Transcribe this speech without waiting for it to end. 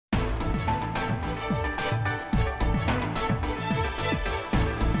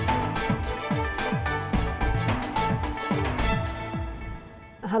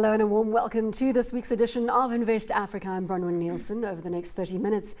Hello and a warm welcome to this week's edition of Invest Africa. I'm Bronwyn Nielsen. Over the next 30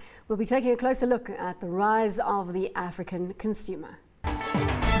 minutes, we'll be taking a closer look at the rise of the African consumer.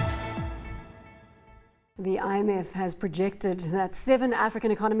 The IMF has projected that 7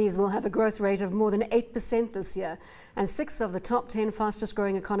 African economies will have a growth rate of more than 8% this year, and 6 of the top 10 fastest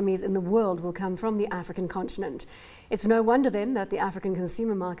growing economies in the world will come from the African continent. It's no wonder then that the African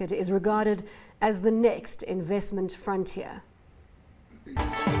consumer market is regarded as the next investment frontier.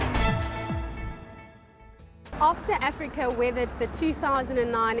 After Africa weathered the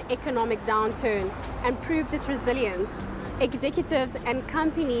 2009 economic downturn and proved its resilience, executives and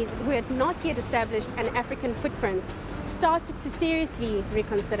companies who had not yet established an African footprint started to seriously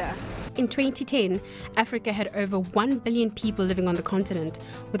reconsider. In 2010, Africa had over 1 billion people living on the continent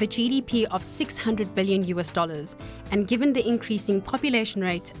with a GDP of $600 billion US. And given the increasing population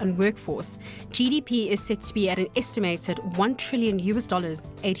rate and workforce, GDP is set to be at an estimated $1 trillion US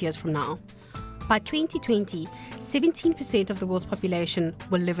 8 years from now. By 2020, 17% of the world's population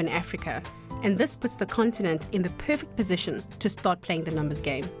will live in Africa, and this puts the continent in the perfect position to start playing the numbers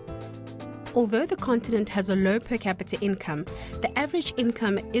game. Although the continent has a low per capita income, the average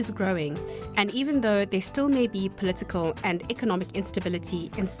income is growing, and even though there still may be political and economic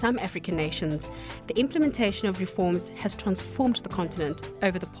instability in some African nations, the implementation of reforms has transformed the continent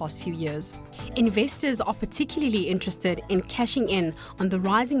over the past few years. Investors are particularly interested in cashing in on the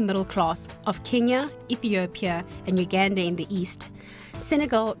rising middle class of Kenya, Ethiopia, and Uganda in the east,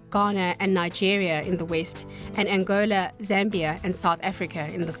 Senegal, Ghana, and Nigeria in the west, and Angola, Zambia, and South Africa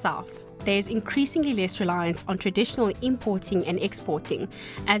in the south. There's increasingly less reliance on traditional importing and exporting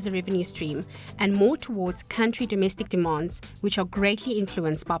as a revenue stream, and more towards country domestic demands, which are greatly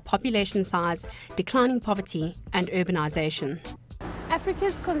influenced by population size, declining poverty, and urbanization.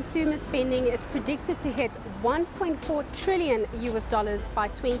 Africa's consumer spending is predicted to hit $1.4 trillion US by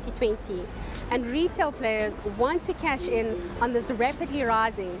 2020, and retail players want to cash in on this rapidly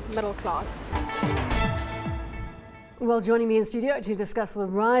rising middle class. Well, joining me in studio to discuss the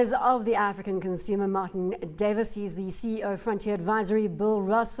rise of the African consumer, Martin Davis. He's the CEO of Frontier Advisory, Bill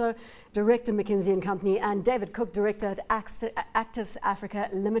Russo, Director, McKinsey & Company, and David Cook, Director at Actis Africa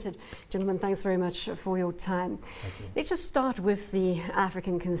Limited. Gentlemen, thanks very much for your time. Let's just start with the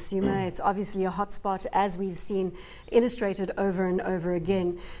African consumer. It's obviously a hotspot, as we've seen illustrated over and over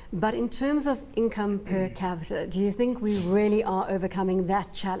again. But in terms of income per capita, do you think we really are overcoming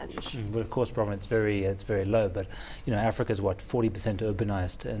that challenge? Well, of course, Bronwyn, it's very low, but Africa is what, 40%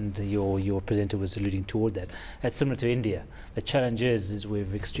 urbanized, and your presenter was alluding toward that. That's similar to India. The challenge is we have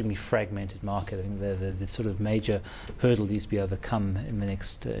an extremely fragmented market. I think the sort of major hurdle needs to be overcome in the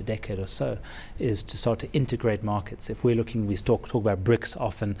next decade or so is to start to integrate markets. If we're looking, we talk about BRICS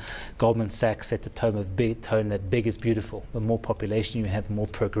often. Goldman Sachs set the tone that big is beautiful. The more population you have, the more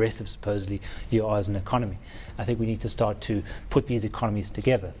progressive supposedly you are as an economy. I think we need to start to put these economies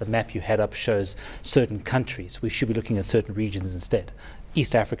together. The map you had up shows certain countries. We should be looking at certain regions instead.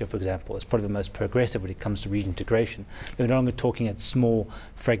 East Africa, for example, is probably the most progressive when it comes to region integration. We're no longer talking at small,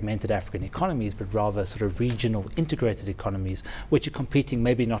 fragmented African economies, but rather sort of regional, integrated economies, which are competing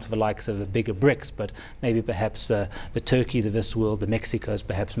maybe not for the likes of the bigger BRICS, but maybe perhaps the Turkeys of this world, the Mexicos,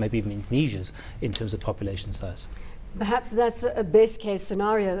 perhaps maybe even Indonesias in terms of population size. Perhaps that's a best case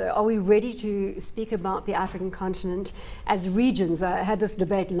scenario. Are we ready to speak about the African continent as regions? I had this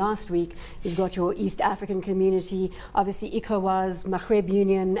debate last week. You've got your East African community, obviously ECOWAS, Maghreb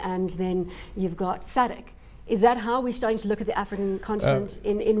Union, and then you've got SADC. Is that how we're starting to look at the African continent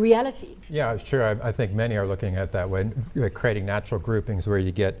in reality? Yeah, sure. I think many are looking at it that way, creating natural groupings where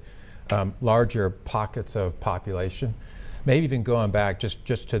you get larger pockets of population. Maybe even going back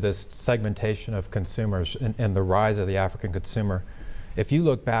just to this segmentation of consumers and the rise of the African consumer. If you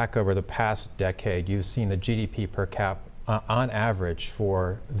look back over the past decade, you've seen the GDP per cap on average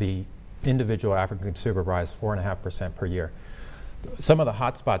for the individual African consumer rise 4.5% per year. Some of the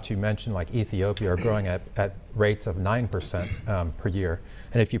hotspots you mentioned, like Ethiopia, are growing at rates of 9% per year.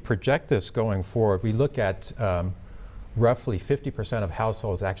 And if you project this going forward, we look at roughly 50% of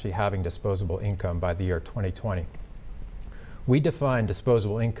households actually having disposable income by the year 2020. We define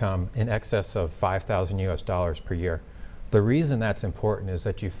disposable income in excess of $5,000 US per year. The reason that's important is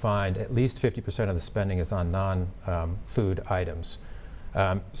that you find at least 50% of the spending is on non-food items.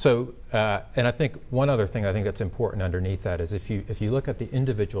 And I think one other thing I think that's important underneath that is if you look at the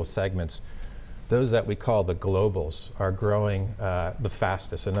individual segments, those that we call the globals are growing the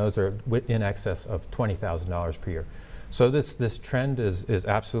fastest, and those are in excess of $20,000 per year. So this trend is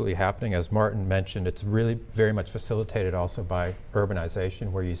absolutely happening. As Martin mentioned, it's really very much facilitated also by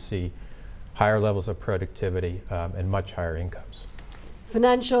urbanization, where you see higher levels of productivity and much higher incomes.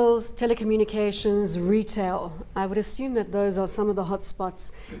 Financials, telecommunications, retail. I would assume that those are some of the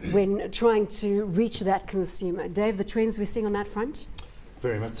hotspots when trying to reach that consumer. Dave, the trends we're seeing on that front?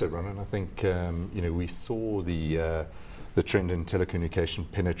 Very much so, Ronan. I think we saw the trend in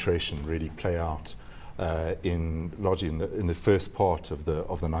telecommunication penetration really play out largely in the first part of the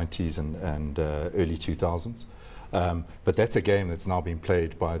 90s and early 2000s. But that's a game that's now being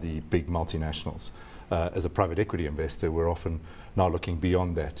played by the big multinationals. As a private equity investor, we're often now looking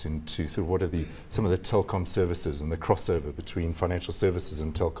beyond that into sort of what are some of the telecom services and the crossover between financial services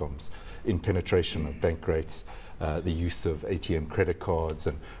and telecoms in penetration of bank rates, the use of ATM credit cards,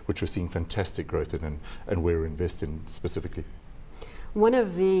 and which we're seeing fantastic growth in, and we're investing specifically. One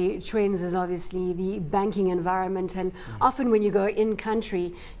of the trends is obviously the banking environment, and often when you go in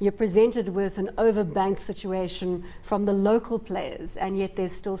country, you're presented with an overbanked situation from the local players, and yet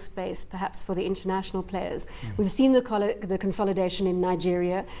there's still space perhaps for the international players. We've seen the consolidation in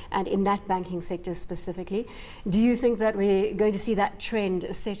Nigeria and in that banking sector specifically. Do you think that we're going to see that trend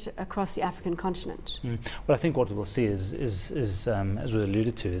set across the African continent? Well, I think what we'll see is as we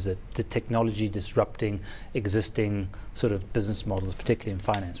alluded to, is that the technology disrupting existing sort of business models, particularly in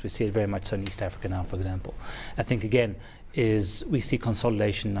finance. We see it very much so in East Africa now, for example. I think, again, is we see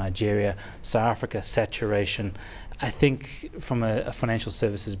consolidation in Nigeria, South Africa, saturation. I think from a financial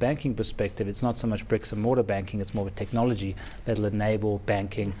services banking perspective, it's not so much bricks and mortar banking, it's more of a technology that'll enable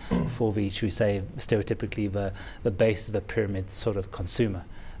banking for the, should we say, stereotypically, the base of the pyramid sort of consumer.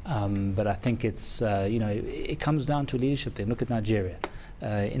 But I think it's, it comes down to leadership thing. Look at Nigeria.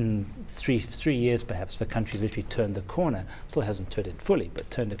 In three years perhaps, the country's literally turned the corner, still hasn't turned it fully, but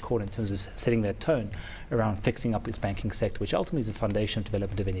turned the corner in terms of setting their tone around fixing up its banking sector, which ultimately is the foundation of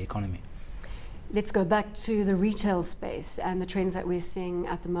development of any economy. Let's go back to the retail space and the trends that we're seeing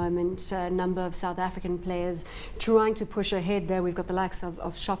at the moment. A number of South African players trying to push ahead there. We've got the likes of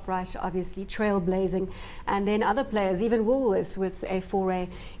ShopRite, obviously trailblazing, and then other players, even Woolworths, with a foray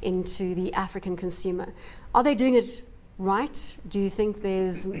into the African consumer. Are they doing it right? Do you think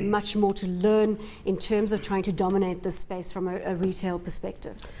there's much more to learn in terms of trying to dominate this space from a retail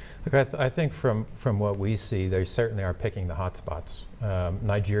perspective? Look, I think from what we see, they certainly are picking the hotspots.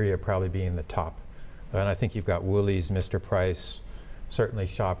 Nigeria probably being the top. And I think you've got Woolies, Mr. Price, certainly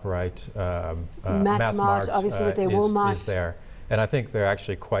ShopRite, Massmart, obviously with their Walmart. Is there. And I think they're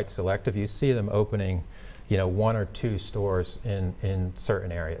actually quite selective. You see them opening, one or two stores in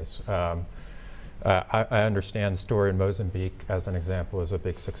certain areas. I understand the story in Mozambique, as an example, is a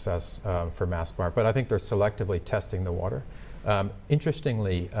big success for Massmart, but I think they're selectively testing the water.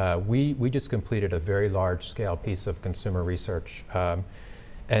 Interestingly, we just completed a very large-scale piece of consumer research,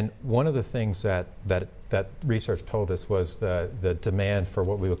 and one of the things that research told us was the demand for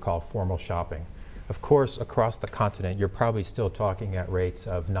what we would call formal shopping. Of course, across the continent, you're probably still talking at rates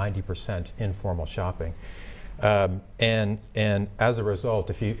of 90% informal shopping. And as a result,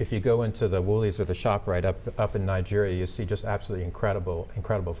 if you go into the Woolies or the ShopRite up in Nigeria, you see just absolutely incredible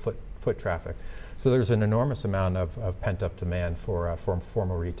foot traffic. So there's an enormous amount of pent-up demand for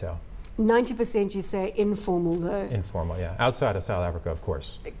formal retail. 90% you say informal though? Informal, yeah. Outside of South Africa, of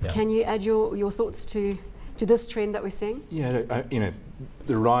course. Yeah. Can you add your thoughts to this trend that we're seeing? Yeah,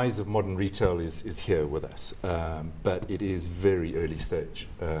 the rise of modern retail is here with us, but it is very early stage.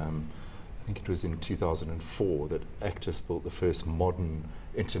 I think it was in 2004 that Actis built the first modern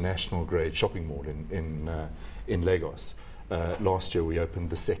international grade shopping mall in Lagos. Last year we opened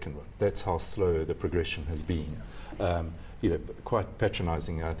the second one. That's how slow the progression has been. Quite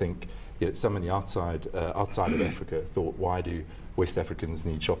patronizing. I think some in the outside of Africa thought, why do West Africans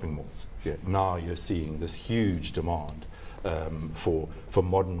need shopping malls? Now you're seeing this huge demand for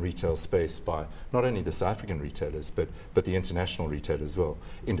modern retail space by not only the South African retailers but the international retailers as well,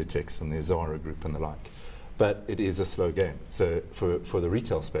 Inditex and the Zara group and the like. But it is a slow game. So for the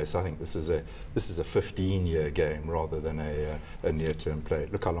retail space, I think this is a 15-year game rather than a near-term play.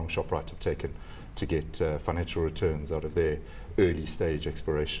 Look how long ShopRite have taken to get financial returns out of their early stage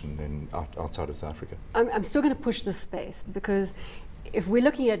exploration outside of South Africa. I'm still going to push this space, because if we're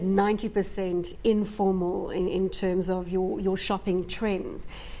looking at 90% informal in terms of your shopping trends,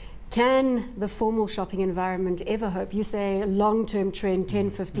 can the formal shopping environment ever hope? You say a long-term trend,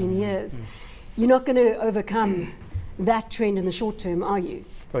 10, 15 years. You're not going to overcome that trend in the short term, are you?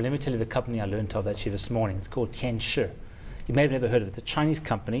 Well, let me tell you the company I learned of actually this morning. It's called Tianshi. You may have never heard of it. It's a Chinese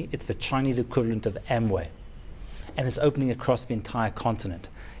company. It's the Chinese equivalent of Amway. And it's opening across the entire continent.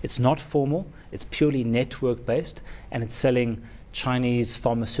 It's not formal. It's purely network-based. And it's selling Chinese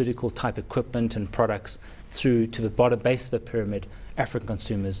pharmaceutical type equipment and products through to the bottom base of the pyramid, African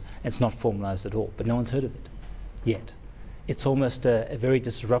consumers. And it's not formalized at all. But no one's heard of it yet. it's almost a very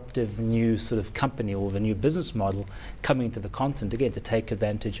disruptive new sort of company or a new business model coming to the continent, again, to take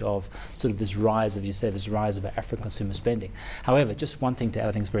advantage of sort of this rise of, this rise of African consumer spending. However, just one thing to add,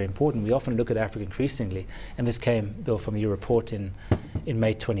 I think is very important. We often look at Africa increasingly, and this came, Bill, from your report in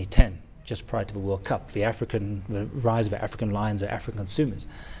May 2010, just prior to the World Cup, the rise of African lions or African consumers.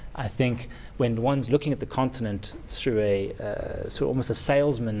 I think when one's looking at the continent through a sort of almost a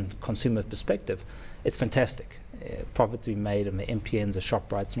salesman consumer perspective, it's fantastic. Profits to be made on the MTNs, the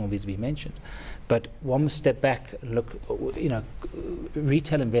ShopRites, and all these we mentioned. But one must step back and look,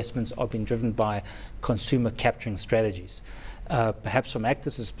 retail investments are being driven by consumer capturing strategies. Perhaps from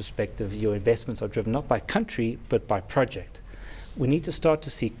Actis' perspective, your investments are driven not by country, but by project. We need to start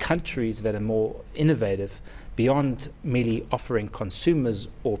to see countries that are more innovative beyond merely offering consumers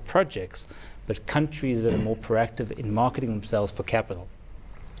or projects, but countries that are more proactive in marketing themselves for capital,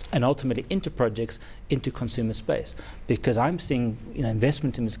 and ultimately into projects, into consumer space. Because I'm seeing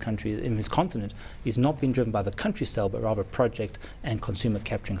investment in this country, in this continent, is not being driven by the country sale, but rather project and consumer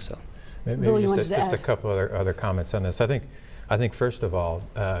capturing sale. Maybe just a couple other comments on this. I think first of all,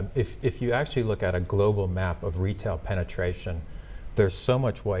 if you actually look at a global map of retail penetration, there's so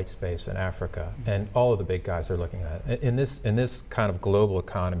much white space in Africa, and all of the big guys are looking at it. In this kind of global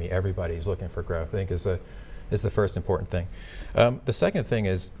economy, everybody's looking for growth, I think is the first important thing. The second thing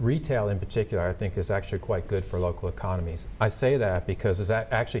is retail in particular, I think, is actually quite good for local economies. I say that because it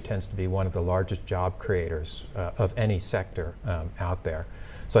actually tends to be one of the largest job creators of any sector out there.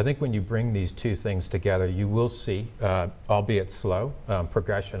 So I think when you bring these two things together, you will see, albeit slow,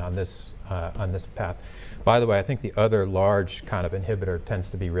 progression on this path. By the way, I think the other large kind of inhibitor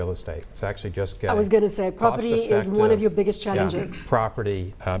tends to be real estate. It's actually just getting, I was going to say, property is one of your biggest challenges. Yeah,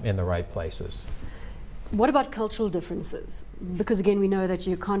 property in the right places. What about cultural differences? Because again, we know that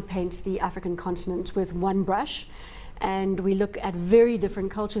you can't paint the African continent with one brush, and we look at very different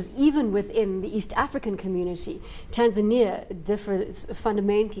cultures, even within the East African community. Tanzania differs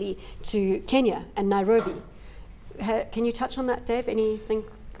fundamentally to Kenya and Nairobi. Can you touch on that, Dave? Anything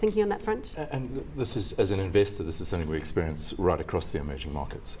thinking on that front? And this is, as an investor, this is something we experience right across the emerging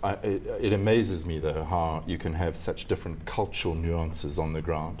markets. It amazes me, though, how you can have such different cultural nuances on the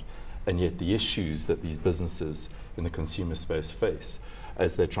ground, and yet the issues that these businesses in the consumer space face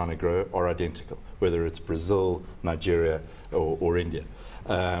as they're trying to grow are identical, whether it's Brazil, Nigeria, or India.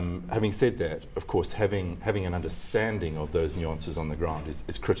 Having said that, of course, having an understanding of those nuances on the ground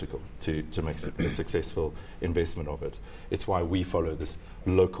is critical to make a successful investment of it. It's why we follow this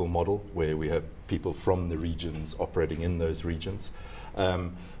local model where we have people from the regions operating in those regions.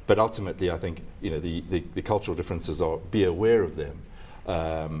 But ultimately, I think the cultural differences are, be aware of them,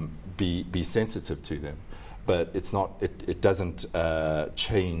 be sensitive to them. But it's not. It doesn't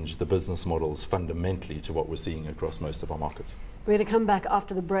change the business models fundamentally to what we're seeing across most of our markets. We're going to come back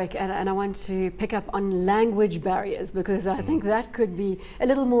after the break, and I want to pick up on language barriers, because I think that could be a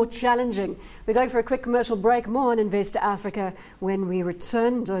little more challenging. We're going for a quick commercial break. More on Investor Africa when we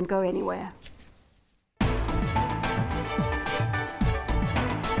return. Don't go anywhere.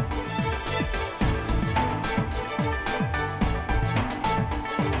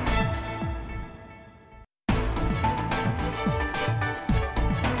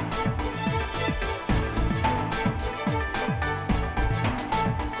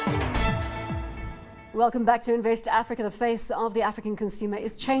 Welcome back to Investor Africa. The face of the African consumer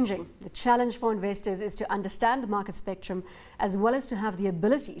is changing. The challenge for investors is to understand the market spectrum, as well as to have the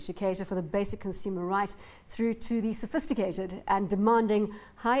ability to cater for the basic consumer right through to the sophisticated and demanding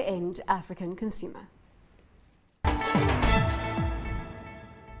high-end African consumer.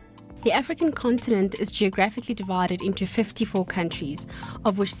 The African continent is geographically divided into 54 countries,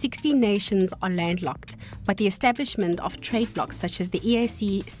 of which 16 nations are landlocked, but the establishment of trade blocs such as the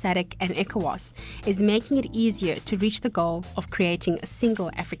EAC, SADC and ECOWAS is making it easier to reach the goal of creating a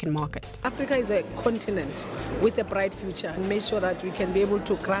single African market. Africa is a continent with a bright future, and make sure that we can be able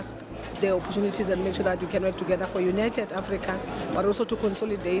to grasp the opportunities and make sure that we can work together for united Africa, but also to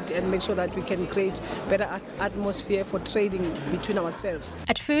consolidate and make sure that we can create better atmosphere for trading between ourselves.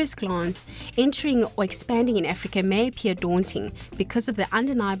 At first glance, entering or expanding in Africa may appear daunting because of the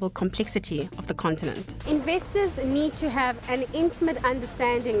undeniable complexity of the continent. Investors need to have an intimate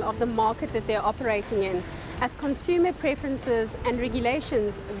understanding of the market that they're operating in, as consumer preferences and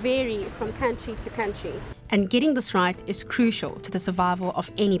regulations vary from country to country. And getting this right is crucial to the survival of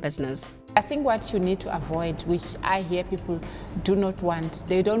any business. I think what you need to avoid, which I hear people do not want,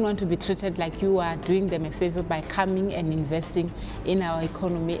 they don't want to be treated like you are doing them a favor by coming and investing in our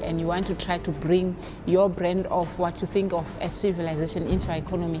economy, and you want to try to bring your brand of what you think of as civilization into our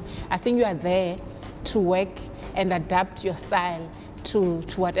economy. I think you are there to work and adapt your style to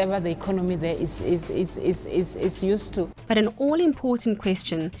whatever the economy there is used to. But an all-important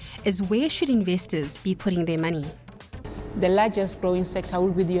question is, where should investors be putting their money? The largest growing sector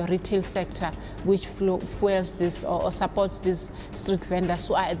will be your retail sector, which fuels this or supports these street vendors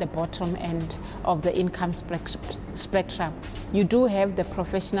who are at the bottom end of the income spectrum. You do have the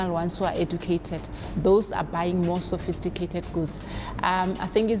professional ones who are educated. Those are buying more sophisticated goods. I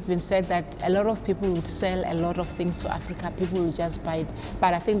think it's been said that a lot of people would sell a lot of things to Africa. People will just buy it.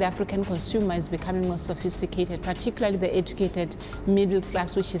 But I think the African consumer is becoming more sophisticated, particularly the educated middle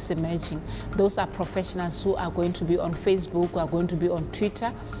class, which is emerging. Those are professionals who are going to be on Facebook, who are going to be on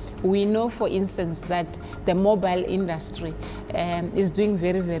Twitter. We know, for instance, that the mobile industry is doing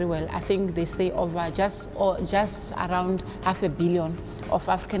very, very well. I think they say over just around 500 million of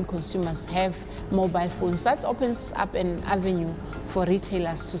African consumers have mobile phones. That opens up an avenue for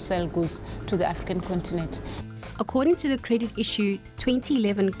retailers to sell goods to the African continent. According to the Credit Issue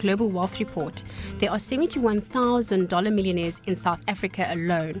 2011 Global Wealth Report, there are 71,000 dollar millionaires in South Africa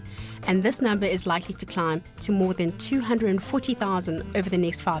alone, and this number is likely to climb to more than 240,000 over the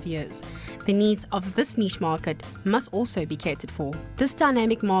next 5 years. The needs of this niche market must also be catered for. This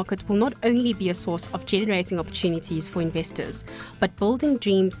dynamic market will not only be a source of generating opportunities for investors, but building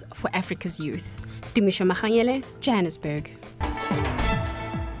dreams for Africa's youth. Dumisha Mahanyele, Johannesburg.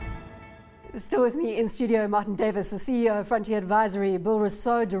 Still with me in studio, Martin Davis, the CEO of Frontier Advisory, Bill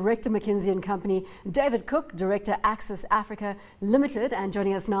Rousseau, Director McKinsey & Company, David Cook, Director Access Africa Limited, and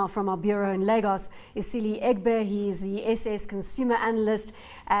joining us now from our bureau in Lagos is Sili Egbe. He's the SS Consumer Analyst,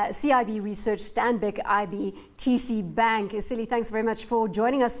 CIB Research, Stanbic IB, TC Bank. Sili, thanks very much for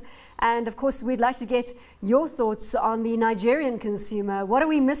joining us. And of course, we'd like to get your thoughts on the Nigerian consumer. What are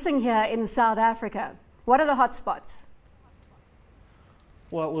we missing here in South Africa? What are the hot spots?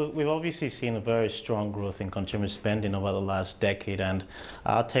 Well, we've obviously seen a very strong growth in consumer spending over the last decade, and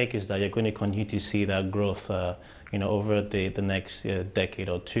our take is that you're going to continue to see that growth, over the next decade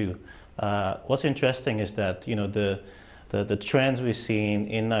or two. What's interesting is that, the trends we're seeing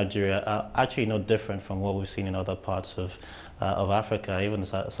in Nigeria are actually no different from what we've seen in other parts of Africa, even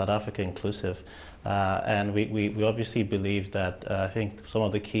South Africa inclusive. And we obviously believe that I think some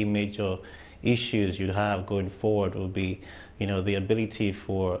of the key major issues you'd have going forward will be, the ability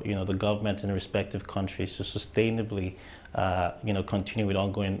for, the government in the respective countries to sustainably, continue with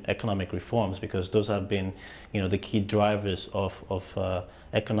ongoing economic reforms, because those have been, the key drivers of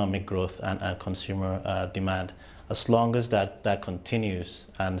economic growth and consumer demand. As long as that continues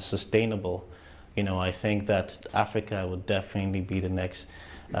and sustainable, I think that Africa would definitely be the next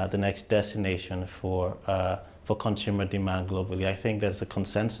destination for consumer demand globally. I think there's a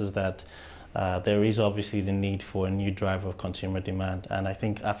consensus that there is obviously the need for a new driver of consumer demand, and I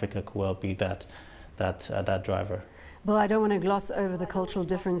think Africa could well be that driver. Bill, I don't want to gloss over the cultural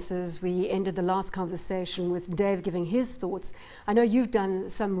differences. We ended the last conversation with Dave giving his thoughts. I know you've done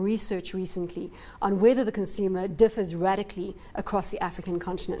some research recently on whether the consumer differs radically across the African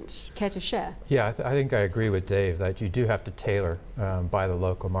continent. Care to share? Yeah, I think I agree with Dave that you do have to tailor by the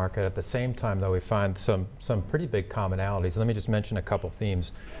local market. At the same time, though, we find some pretty big commonalities. Let me just mention a couple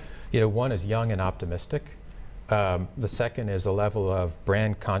themes. One is young and optimistic. The second is a level of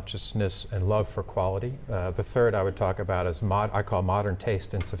brand consciousness and love for quality. The third I would talk about is I call modern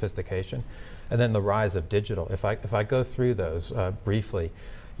taste and sophistication. And then the rise of digital. If I go through those briefly,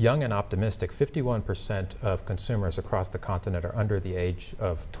 young and optimistic, 51% of consumers across the continent are under the age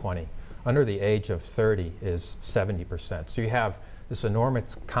of 20. Under the age of 30 is 70%. So you have this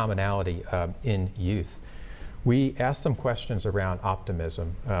enormous commonality in youth. We asked some questions around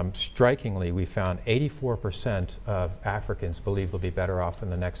optimism. Strikingly, we found 84% of Africans believe they'll be better off in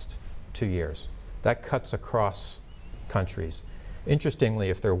the next 2 years. That cuts across countries.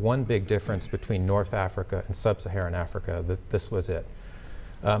 Interestingly, if there's one big difference between North Africa and Sub-Saharan Africa, this was it.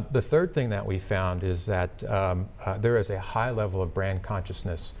 The third thing that we found is that there is a high level of brand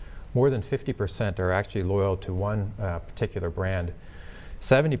consciousness. More than 50% are actually loyal to one particular brand.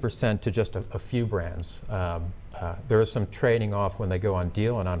 70% to just a few brands. There is some trading off when they go on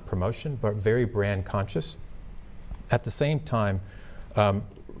deal and on promotion, but very brand conscious. At the same time,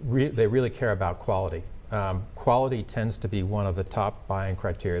 they really care about quality. Quality tends to be one of the top buying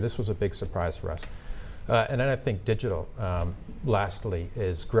criteria. This was a big surprise for us. And then I think digital, lastly,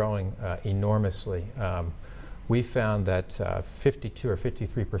 is growing enormously. We found that 52 or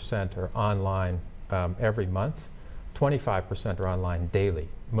 53% are online every month. 25% are online daily,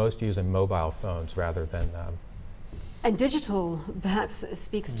 most using mobile phones rather than And digital perhaps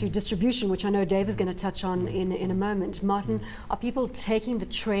speaks to distribution, which I know Dave is going to touch on in a moment. Martin, are people taking the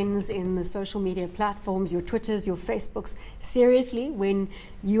trends in the social media platforms, your Twitters, your Facebooks, seriously when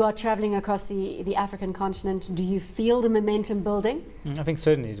you are traveling across the African continent? Do you feel the momentum building? I think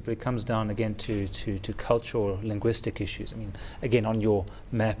certainly, but it comes down again to cultural, linguistic issues. I mean, again, on your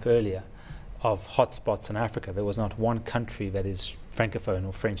map earlier of hotspots in Africa, there was not one country that is Francophone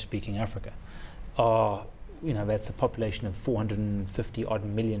or French-speaking Africa. That's a population of 450 odd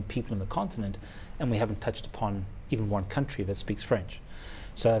million people on the continent, and we haven't touched upon even one country that speaks French.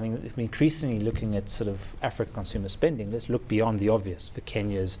 So I mean, if we're increasingly looking at sort of African consumer spending, let's look beyond the obvious, the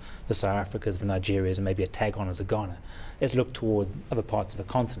Kenyas, the South Africas, the Nigerias, and maybe a tag on as a Ghana. Let's look toward other parts of the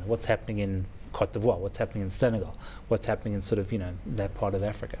continent. What's happening in Cote d'Ivoire? What's happening in Senegal? What's happening in sort of, that part of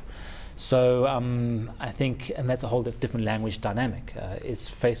Africa? So I think, and that's a whole different language dynamic. Is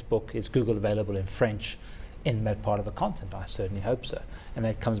Facebook, is Google available in French in that part of the continent? I certainly hope so. And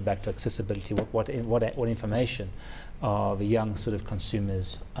that comes back to accessibility. What information are the young sort of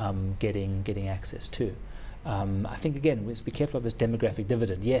consumers getting access to? I think, again, we have to be careful of this demographic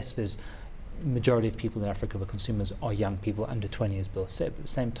dividend. Yes, there's majority of people in Africa, the consumers, are young people under 20, as Bill said. But at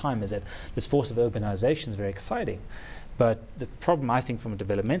the same time, is that this force of urbanization is very exciting. But the problem, I think, from a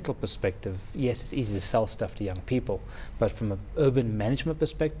developmental perspective, yes, it's easy to sell stuff to young people. But from an urban management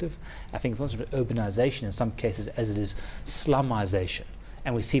perspective, I think it's not so much urbanization in some cases as it is slumization.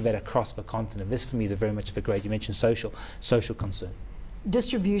 And we see that across the continent. This, for me, is a very much of a great, you mentioned social concern.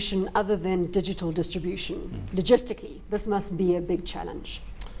 Distribution other than digital distribution. Logistically, this must be a big challenge.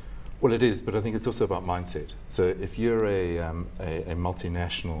 Well, it is, but I think it's also about mindset. So if you're a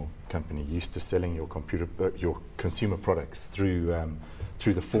multinational company used to selling your consumer products through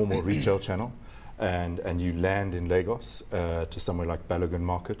the formal retail channel, and you land in Lagos to somewhere like Balogun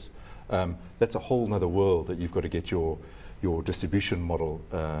Market, that's a whole nother world that you've got to get your distribution model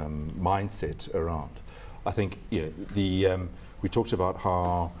mindset around. I think we talked about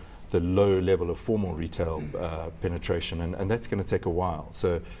how the low level of formal retail penetration, and that's going to take a while.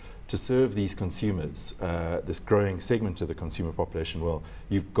 So to serve these consumers, this growing segment of the consumer population, well,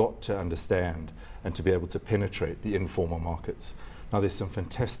 you've got to understand and to be able to penetrate the informal markets. Now, there's some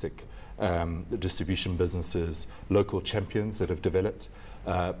fantastic distribution businesses, local champions that have developed,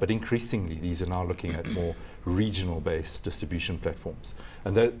 but increasingly these are now looking at more regional-based distribution platforms.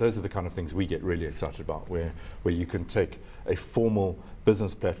 And those are the kind of things we get really excited about, where you can take a formal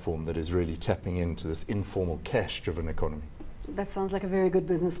business platform that is really tapping into this informal cash-driven economy. That sounds like a very good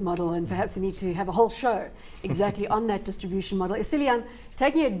business model, and perhaps we need to have a whole show exactly on that distribution model. Isilian,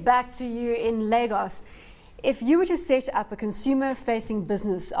 taking it back to you in Lagos, if you were to set up a consumer-facing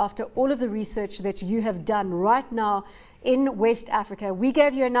business after all of the research that you have done right now in West Africa, we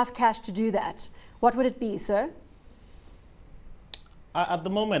gave you enough cash to do that, what would it be, sir? At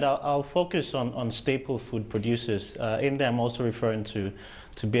the moment, I'll focus on staple food producers. In there, I'm also referring to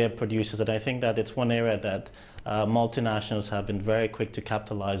beer producers, and I think that it's one area that multinationals have been very quick to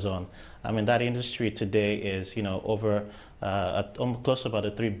capitalize on. I mean, that industry today is, over close to about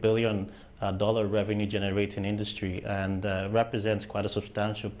a $3 billion revenue generating industry, and represents quite a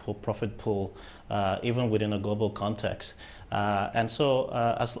substantial profit pool, even within a global context. And so,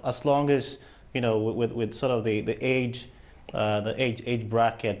 as long as with sort of the age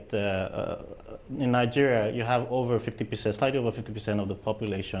bracket in Nigeria, you have over 50%, slightly over 50% of the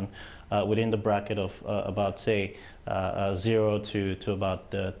population within the bracket of about, say, 0 to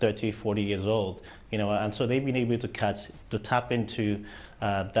about 30, 40 years old. And so they've been able to tap into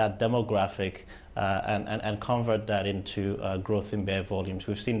that demographic and convert that into growth in beer volumes.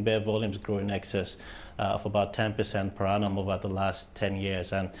 We've seen beer volumes grow in excess of about 10% per annum over the last 10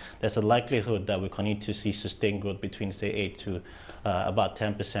 years. And there's a likelihood that we continue to see sustained growth between, say, 8 to about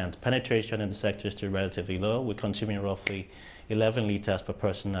 10%. Penetration in the sector is still relatively low. We're consuming roughly 11 liters per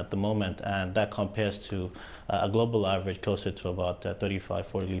person at the moment, and that compares to a global average closer to about 35,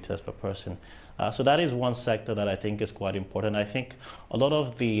 40 liters per person. So that is one sector that I think is quite important. I think a lot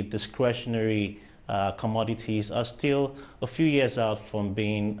of the discretionary commodities are still a few years out from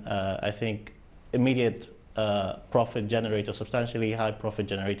being, I think, immediate profit generator, substantially high profit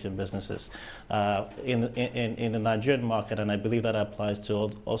generating businesses in the Nigerian market, and I believe that applies to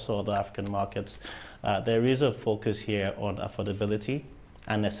also other African markets. There is a focus here on affordability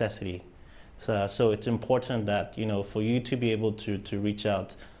and necessity. So it's important that for you to be able to reach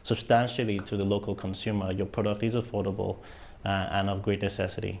out substantially to the local consumer, your product is affordable and of great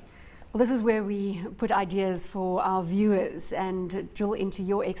necessity. Well, this is where we put ideas for our viewers and drill into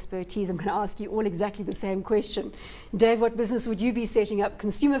your expertise. I'm going to ask you all exactly the same question. Dave, what business would you be setting up?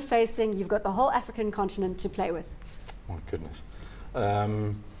 Consumer facing, you've got the whole African continent to play with. My goodness.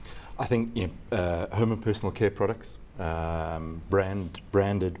 I think home and personal care products,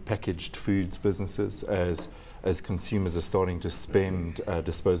 branded packaged foods businesses, as consumers are starting to spend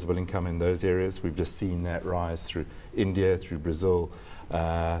disposable income in those areas. We've just seen that rise through India, through Brazil,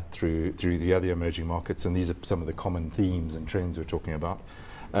 through the other emerging markets, and these are some of the common themes and trends we're talking about.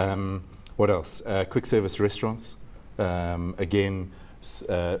 What else? Quick service restaurants, again,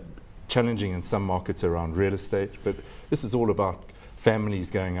 challenging in some markets around real estate, but this is all about families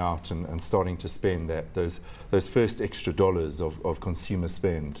going out and starting to spend those first extra dollars of consumer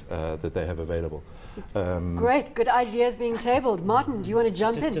spend that they have available. Great, good ideas being tabled. Martin, do you want to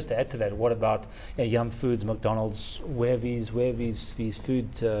jump in? Just to add to that, what about Yum Foods, McDonald's, where these food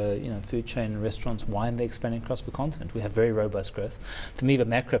food chain restaurants, why aren't they expanding across the continent? We have very robust growth. For me, the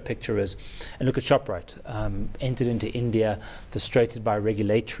macro picture is, and look at ShopRite, entered into India, frustrated by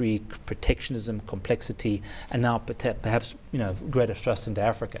regulatory protectionism, complexity, and now perhaps greater thrust into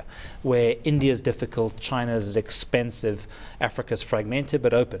Africa, where India is difficult, China is expensive, Africa's fragmented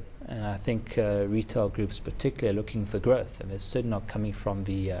but open. And I think retail groups particularly are looking for growth, and they're certainly not coming from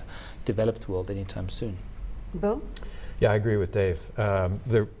the developed world anytime soon. Bill? Yeah, I agree with Dave.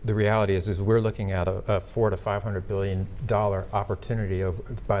 The reality is we're looking at a $400 to $500 billion opportunity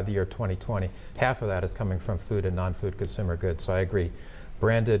by the year 2020. Half of that is coming from food and non-food consumer goods. So I agree.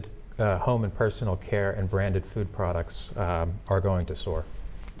 Branded home and personal care and branded food products are going to soar.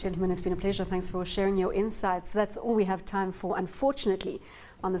 Gentlemen, it's been a pleasure. Thanks for sharing your insights. That's all we have time for, unfortunately,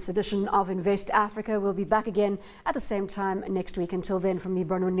 on this edition of Invest Africa. We'll be back again at the same time next week. Until then, from me,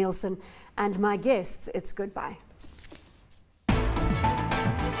 Bronwyn Nielsen, and my guests, it's goodbye.